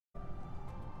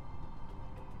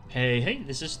Hey,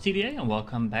 this is TDA and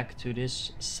welcome back to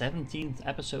this 17th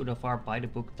episode of our By the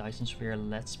Book Dyson Sphere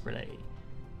Let's Play.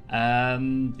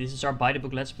 This is our By the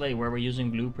Book Let's Play where we're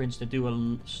using blueprints to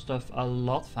do stuff a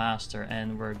lot faster,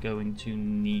 and we're going to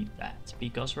need that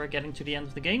because we're getting to the end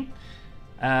of the game.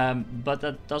 But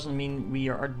that doesn't mean we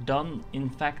are done. In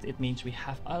fact, it means we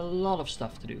have a lot of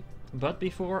stuff to do. But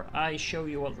before I show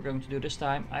you what we're going to do this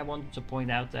time, I want to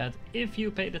point out that if you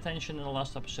paid attention in the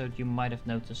last episode, you might have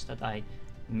noticed that I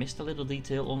missed a little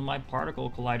detail on my particle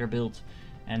collider build,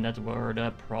 and that were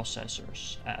the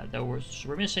processors. Those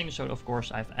were missing, so of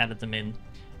course I've added them in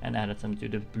and added them to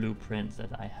the blueprint that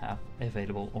I have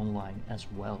available online as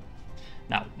well.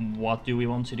 Now, what do we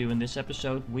want to do in this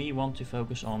episode? We want to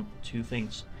focus on two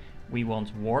things. We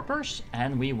want warpers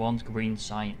and we want green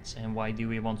science. And why do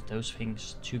we want those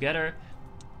things together?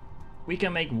 We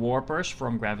can make warpers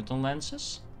from graviton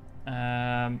lenses.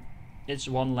 It's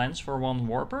one lens for one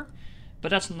warper. But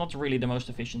that's not really the most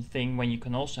efficient thing when you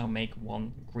can also make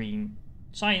one green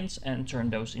science and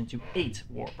turn those into 8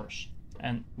 warpers.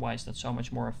 And why is that so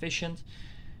much more efficient?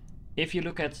 If you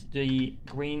look at the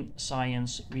green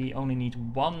science, we only need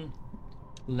one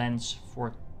lens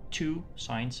for 2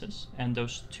 sciences, and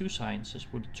those 2 sciences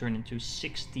would turn into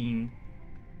 16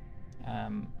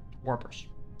 warpers.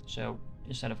 So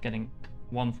instead of getting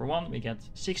 1 for 1, we get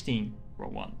 16 for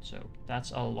 1. So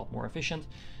that's a lot more efficient.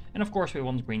 And of course we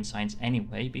want green science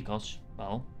anyway, because,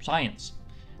 well, science.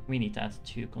 We need that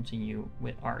to continue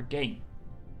with our game.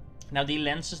 Now, the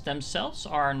lenses themselves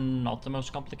are not the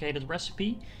most complicated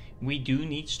recipe. We do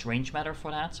need strange matter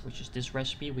for that, which is this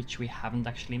recipe, which we haven't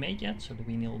actually made yet. So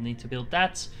we will need to build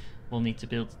that. We'll need to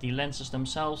build the lenses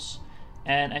themselves.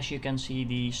 And as you can see,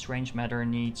 the strange matter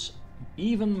needs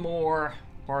even more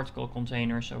particle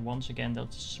containers. So once again,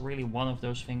 that's really one of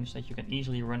those things that you can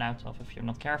easily run out of if you're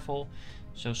not careful.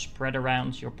 So spread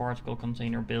around your particle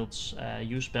container builds,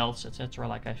 use belts, etc.,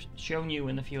 like I've shown you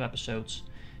in a few episodes,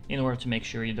 in order to make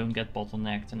sure you don't get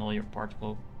bottlenecked and all your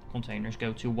particle containers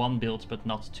go to one build but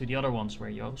not to the other ones where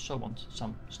you also want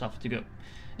some stuff to go.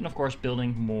 And of course,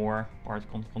 building more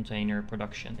particle container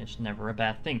production is never a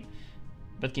bad thing.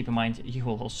 But keep in mind, you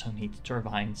will also need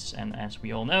turbines, and as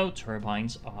we all know,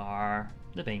 turbines are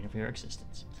the bane of your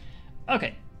existence.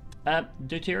 Okay.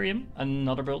 Deuterium,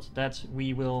 another build that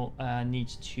we will need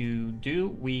to do.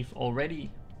 We've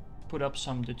already put up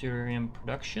some deuterium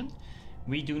production.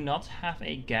 We do not have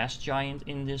a gas giant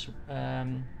in this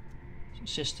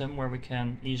system where we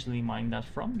can easily mine that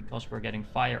from, because we're getting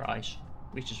fire ice,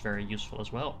 which is very useful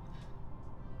as well.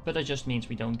 But that just means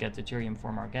we don't get deuterium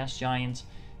from our gas giant.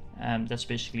 That's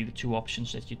basically the 2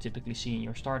 options that you typically see in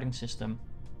your starting system.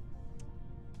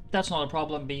 That's not a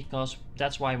problem, because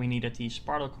that's why we needed these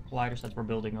particle colliders that we're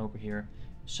building over here,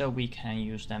 so we can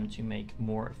use them to make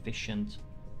more efficient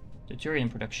deuterium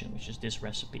production, which is this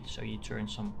recipe. So you turn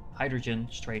some hydrogen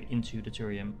straight into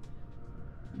deuterium,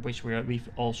 which we've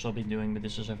also been doing, but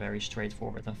this is a very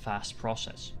straightforward and fast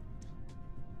process.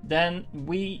 Then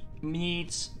we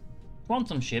need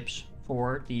quantum chips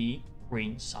for the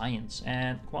green science,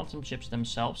 and quantum chips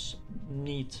themselves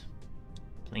need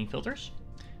plane filters.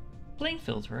 Plane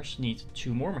filters need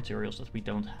 2 more materials that we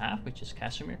don't have, which is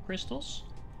Casimir crystals.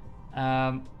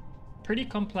 Pretty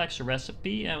complex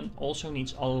recipe, and also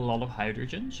needs a lot of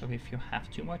hydrogen. So if you have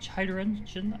too much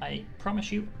hydrogen, I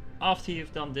promise you, after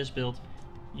you've done this build,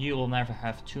 you will never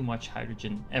have too much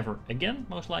hydrogen ever again,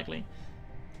 most likely.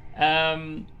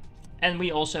 And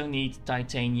we also need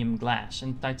titanium glass,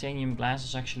 and titanium glass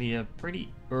is actually a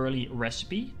pretty early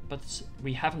recipe, but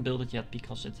we haven't built it yet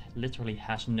because it literally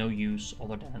has no use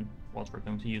other than what we're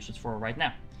going to use it for right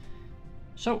now.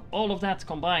 So all of that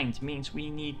combined means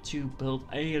we need to build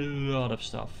a lot of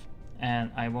stuff, and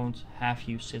I won't have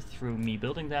you sit through me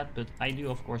building that, but I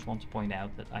do of course want to point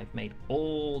out that I've made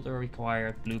all the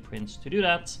required blueprints to do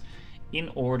that in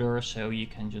order, so you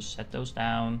can just set those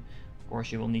down. Of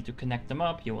course, you will need to connect them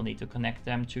up. You will need to connect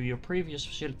them to your previous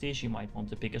facilities. You might want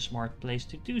to pick a smart place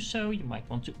to do so. You might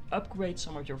want to upgrade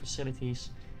some of your facilities.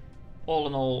 All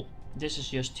in all, this is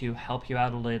just to help you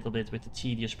out a little bit with the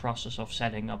tedious process of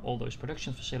setting up all those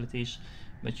production facilities,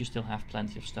 but you still have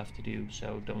plenty of stuff to do,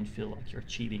 so don't feel like you're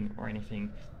cheating or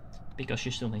anything, because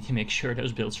you still need to make sure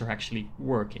those builds are actually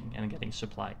working and getting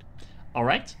supplied.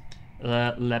 Alright,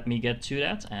 let me get to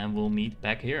that and we'll meet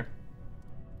back here.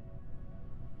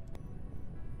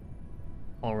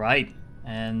 Alright,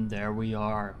 and there we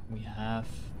are. We have,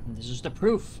 this is the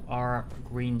proof, our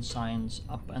green science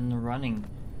up and running.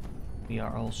 We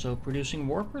are also producing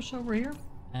warpers over here.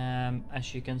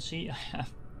 As you can see,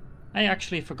 I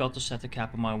actually forgot to set the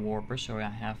cap on my warper, so I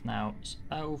have now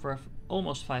over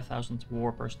almost 5,000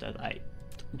 warpers that I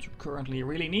currently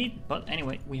really need, but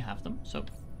anyway, we have them, so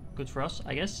good for us,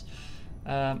 I guess.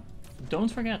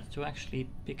 Don't forget to actually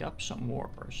pick up some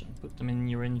warpers and put them in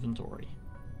your inventory.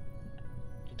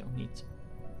 You don't need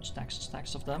stacks and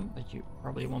stacks of them, but you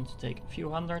probably want to take a few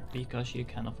hundred because you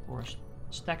can of course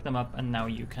stack them up and now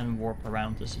you can warp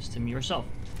around the system yourself.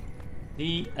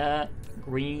 The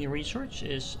green research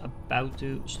is about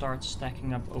to start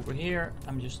stacking up over here.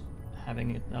 I'm just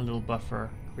having a little buffer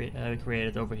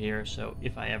created over here, so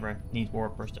if I ever need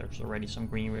warpers, there's already some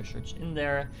green research in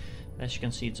there. As you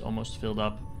can see, it's almost filled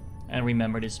up. And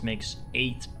remember, this makes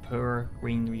 8 per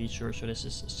green research, so this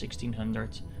is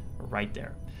 1600 right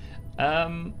there.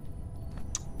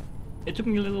 It took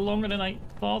me a little longer than I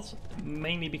thought,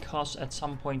 mainly because at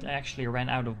some point I actually ran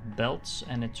out of belts,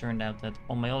 and it turned out that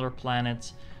on my other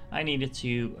planet I needed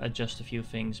to adjust a few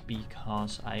things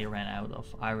because I ran out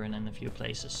of iron in a few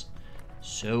places.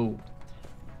 So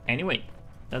anyway,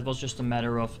 that was just a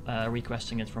matter of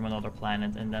requesting it from another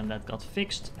planet, and then that got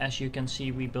fixed. As you can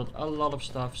see, we built a lot of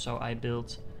stuff, so I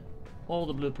built all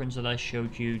the blueprints that I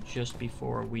showed you just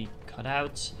before we cut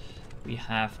out. We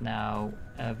have now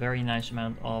a very nice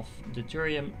amount of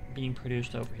deuterium being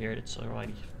produced over here. It's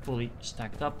already fully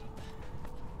stacked up.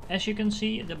 As you can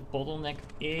see, the bottleneck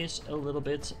is a little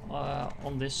bit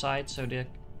on this side, so the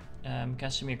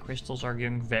Casimir crystals are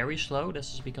going very slow.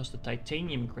 This is because the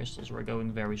titanium crystals were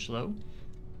going very slow.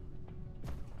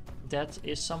 That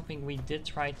is something we did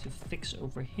try to fix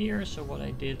over here, so what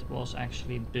I did was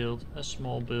actually build a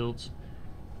small build.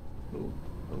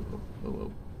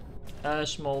 A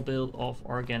small build of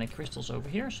organic crystals over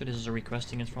here, so this is a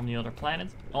requesting it from the other planet.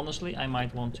 Honestly, I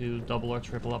might want to double or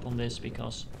triple up on this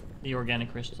because the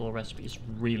organic crystal recipe is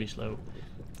really slow.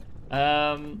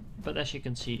 But as you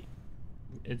can see,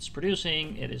 it's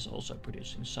producing. It is also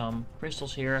producing some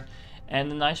crystals here. And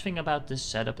the nice thing about this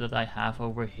setup that I have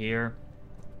over here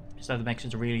is that it makes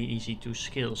it really easy to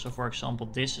scale. So for example,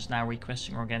 this is now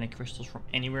requesting organic crystals from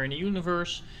anywhere in the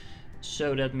universe.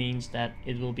 So that means that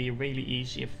it will be really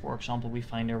easy if, for example, we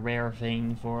find a rare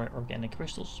vein for organic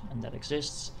crystals, and that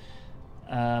exists.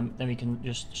 Then we can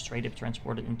just straight up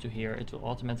transport it into here. It will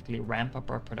automatically ramp up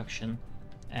our production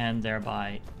and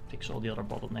thereby fix all the other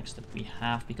bottlenecks that we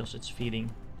have because it's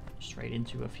feeding straight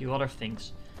into a few other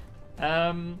things.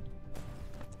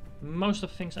 Most of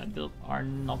the things I built are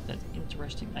not that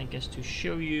interesting, I guess, to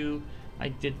show you. I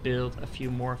did build a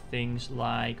few more things,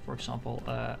 like, for example,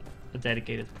 a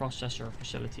dedicated processor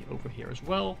facility over here as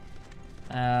well.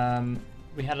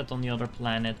 We had it on the other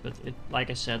planet, but it, like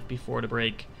I said before the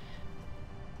break,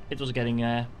 it was getting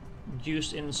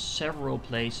used in several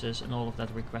places, and all of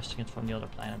that requesting it from the other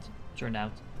planet turned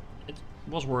out it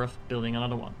was worth building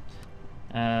another one.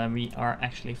 We are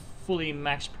actually fully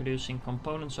max producing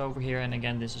components over here, and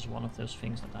again, this is one of those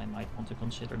things that I might want to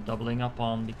consider doubling up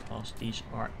on because these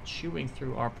are chewing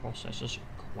through our processors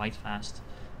quite fast.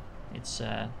 It's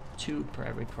 2 per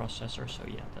every processor, so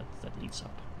yeah, that eats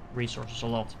up resources a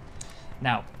lot.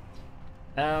 Now,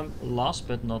 last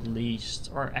but not least,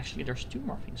 or actually there's 2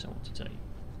 more things I want to tell you.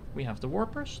 We have the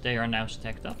warpers. They are now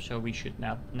stacked up, so we should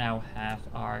now have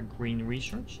our green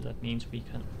research. So that means we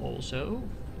can also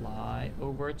fly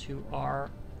over to our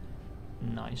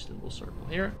nice little circle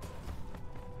here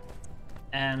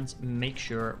and make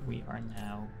sure we are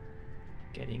now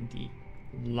getting the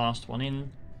last one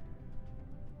in.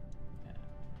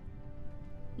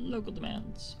 Local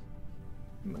demands,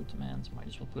 remote demands, might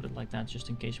as well put it like that just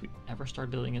in case we ever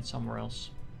start building it somewhere else.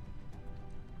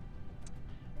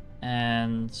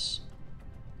 And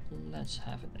let's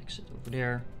have it exit over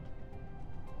there,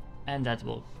 and that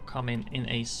will come in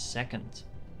a second.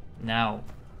 Now,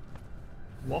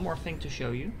 one more thing to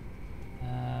show you,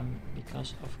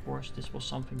 because of course this was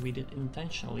something we did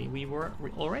intentionally. We were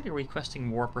already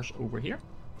requesting warpers over here.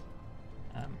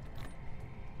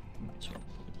 Might as well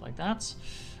put it like that.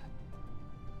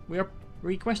 We are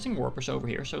requesting warpers over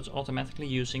here, so it's automatically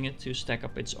using it to stack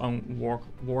up its own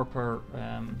warper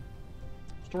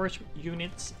storage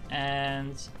unit,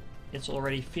 and it's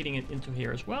already feeding it into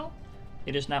here as well.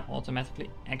 It is now automatically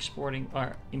exporting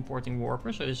or importing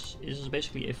warpers, so this is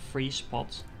basically a free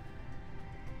spot.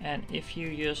 And if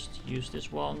you just use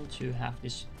this one to have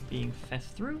this being fed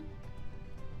through,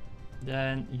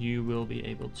 then you will be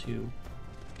able to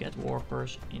get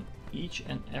warpers in each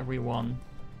and every one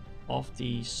of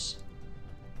these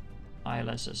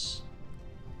ILSs.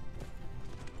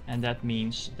 And that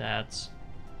means that,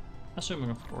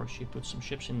 assuming of course you put some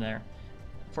ships in there,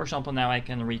 for example, now I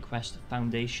can request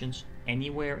foundations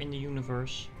anywhere in the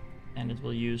universe, and it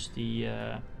will use the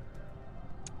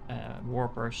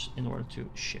warpers in order to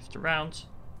shift around.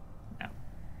 Now,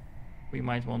 we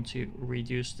might want to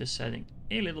reduce this setting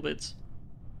a little bit.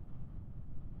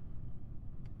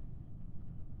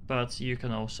 But you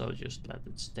can also just let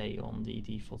it stay on the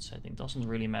default setting. Doesn't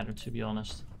really matter, to be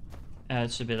honest.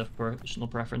 It's a bit of personal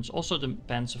preference. Also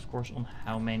depends, of course, on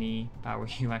how many power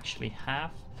you actually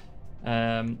have.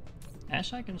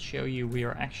 As I can show you, we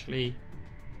are actually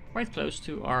quite close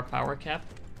to our power cap.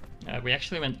 We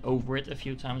actually went over it a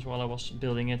few times while I was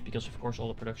building it, because of course all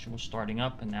the production was starting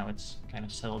up, and now it's kind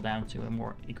of settled down to a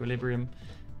more equilibrium.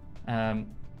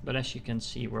 But as you can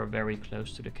see, we're very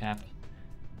close to the cap.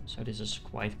 So this is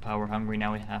quite power hungry.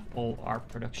 Now we have all our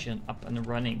production up and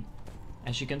running.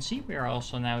 As you can see, we are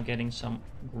also now getting some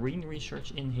green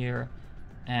research in here,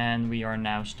 and we are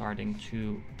now starting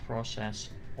to process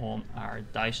on our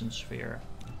Dyson Sphere.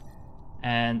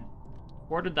 And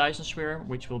for the Dyson Sphere,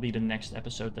 which will be the next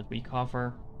episode that we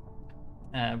cover,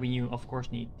 we of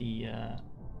course need the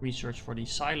research for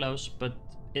these silos, but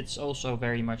it's also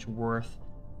very much worth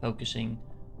focusing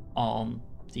on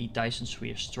the Dyson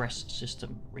Sphere stress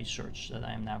system research that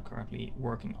I am now currently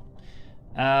working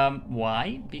on.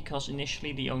 Why? Because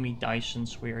initially the only Dyson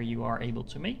Sphere you are able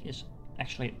to make is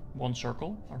actually one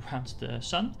circle around the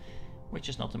sun, which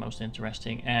is not the most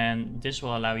interesting, and this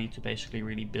will allow you to basically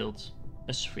really build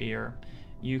a sphere.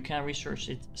 You can research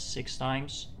it 6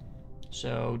 times,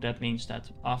 so that means that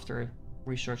after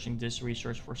researching this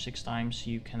research for 6 times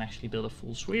you can actually build a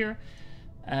full sphere.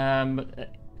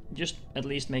 Just at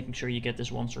least making sure you get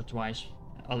this once or twice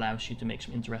allows you to make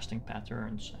some interesting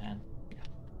patterns, and yeah,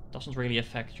 doesn't really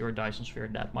affect your Dyson Sphere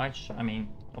that much. I mean,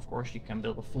 of course you can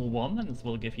build a full one and it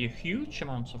will give you huge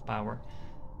amounts of power,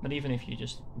 but even if you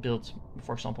just build,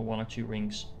 for example, 1 or 2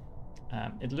 rings,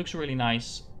 it looks really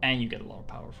nice and you get a lot of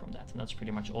power from that, and that's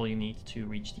pretty much all you need to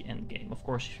reach the end game. Of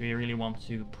course, if you really want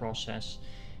to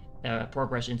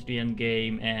progress into the end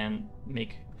game and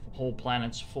make whole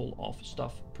planets full of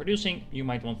stuff producing, you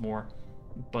might want more,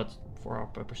 but for our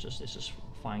purposes this is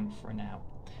fine for now.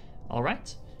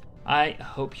 Alright, I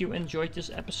hope you enjoyed this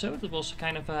episode. It was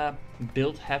kind of a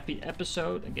build happy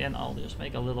episode. Again, I'll just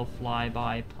make a little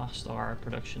flyby past our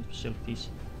production facilities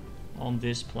on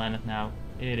this planet now.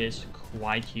 It is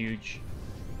quite huge.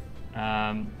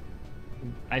 I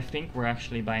think we're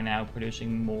actually by now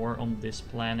producing more on this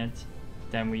planet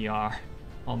than we are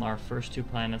on our first 2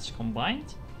 planets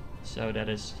combined. So that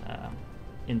is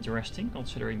interesting,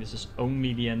 considering this is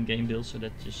only the end game build, so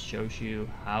that just shows you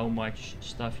how much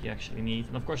stuff you actually need.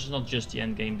 And of course it's not just the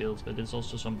end game build, but it's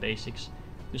also some basics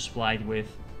to supply it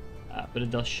with. But it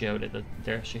does show that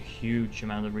there's a huge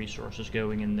amount of resources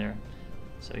going in there.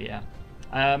 So yeah,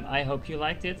 I hope you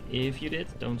liked it. If you did,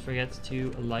 don't forget to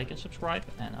like and subscribe,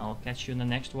 and I'll catch you in the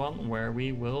next one, where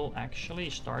we will actually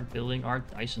start building our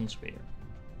Dyson Sphere.